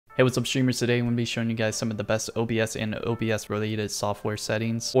Hey, what's up streamers? Today I'm going to be showing you guys some of the best OBS and OBS related software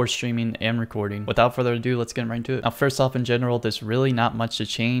settings for streaming and recording. Without further ado, let's get right into it. Now first off, in general, there's really not much to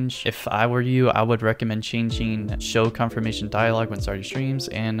change. If I were you, I would recommend changing show confirmation dialog when starting streams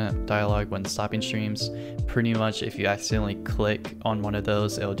and dialog when stopping streams. Pretty much if you accidentally click on one of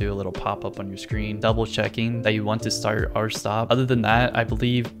those, it'll do a little pop-up on your screen double checking that you want to start or stop. Other than that, I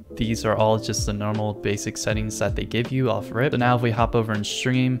believe these are all just the normal basic settings that they give you off rip. So now if we hop over and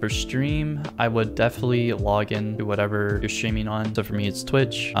stream, for stream, I would definitely log in to whatever you're streaming on. So for me, it's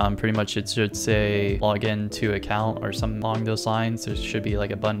Twitch. Pretty much it should say log in to account or something along those lines. There should be like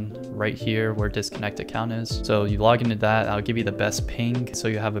a button right here where disconnect account is. So you log into that, I'll give you the best ping so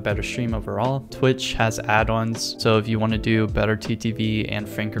you have a better stream overall. Twitch has add-ons. So if you want to do better TTV and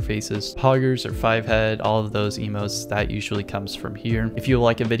finger faces, poggers or 5-head, all of those emotes, that usually comes from here. If you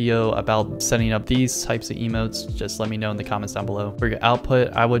like a video about setting up these types of emotes, just let me know in the comments down below. For your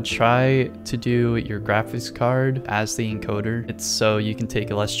output, I would try to do your graphics card as the encoder. It's so you can take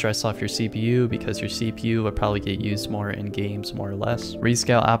less stress off your CPU because your CPU would probably get used more in games more or less.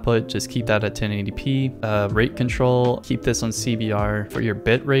 Rescale output, just keep that at 1080p. Rate control, keep this on CBR. For your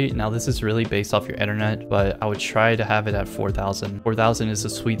bit rate, now this is really based off your internet, but I would try to have it at 4000. 4000 is a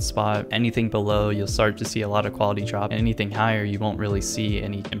sweet spot. Anything below, you'll start to see a lot of quality drop. Anything higher, you won't really see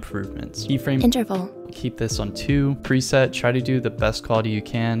any improvements. Keyframe interval, keep this on 2. Preset, try to do the best quality you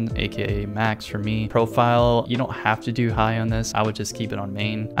can, aka max for me. Profile, you don't have to do high on this. I would just keep it on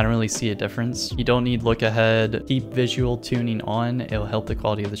main. I don't really see a difference. You don't need look ahead. Keep visual tuning on. It'll help the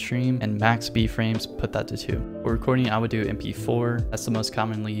quality of the stream. And max B frames, put that to 2. For recording, I would do MP4. That's the most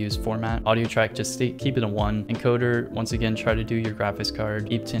commonly used format. Audio track, just keep it a 1. Encoder, once again, try to do your graphics card.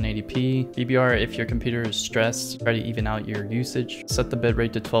 Keep 1080p. DBR, if your computer is stressed, try to even out your usage. Set the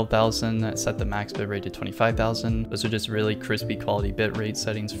bitrate to 12,000. Set the max bitrate to 25,000. Those are just really crispy quality bitrate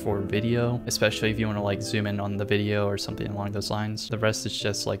settings for video, especially if you want to like zoom in on the video or something along those lines. The rest is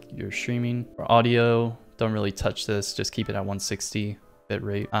just like your streaming. For audio, don't really touch this. Just keep it at 160.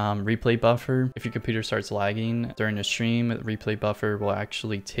 Bitrate. Replay buffer, if your computer starts lagging during a stream, the replay buffer will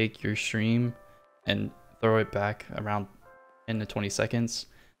actually take your stream and throw it back around 10 to 20 seconds.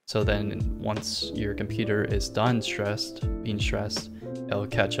 So then once your computer is done being stressed, it'll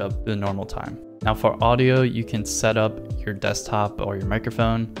catch up to the normal time. Now for audio, you can set up your desktop or your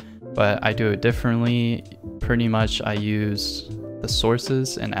microphone, but I do it differently. Pretty much I use the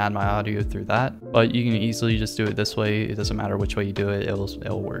sources and add my audio through that, but you can easily just do it this way. It doesn't matter which way you do it,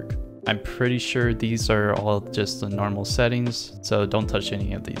 it'll work. I'm pretty sure these are all just the normal settings, so don't touch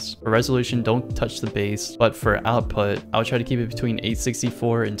any of these. For resolution, don't touch the base, but for output, I would try to keep it between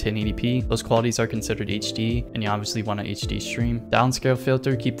 864 and 1080p. Those qualities are considered HD, and you obviously want an HD stream. Downscale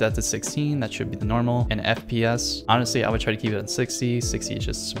filter, keep that to 16, that should be the normal. And FPS, honestly, I would try to keep it at 60. 60 is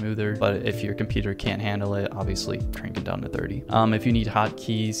just smoother, but if your computer can't handle it, obviously crank it down to 30. If you need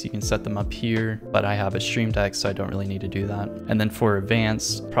hotkeys, you can set them up here, but I have a stream deck, so I don't really need to do that. And then for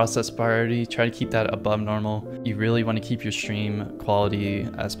advanced, process priority, try to keep that above normal. You really want to keep your stream quality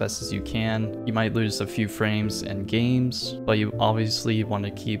as best as you can. You might lose a few frames in games, but you obviously want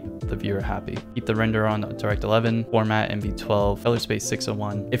to keep the viewer happy. Keep the render on DirectX 11, format MB12, color space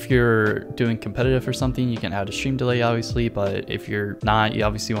 601. If you're doing competitive or something, you can add a stream delay obviously, but if you're not, you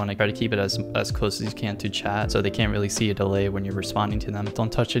obviously want to try to keep it as close as you can to chat, so they can't really see a delay when you're responding to them.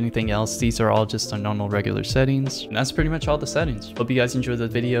 Don't touch anything else. These are all just the normal regular settings, and that's pretty much all the settings. Hope you guys enjoyed the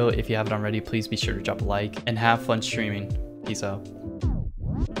video. If you haven't already, please be sure to drop a like and have fun streaming. Peace out.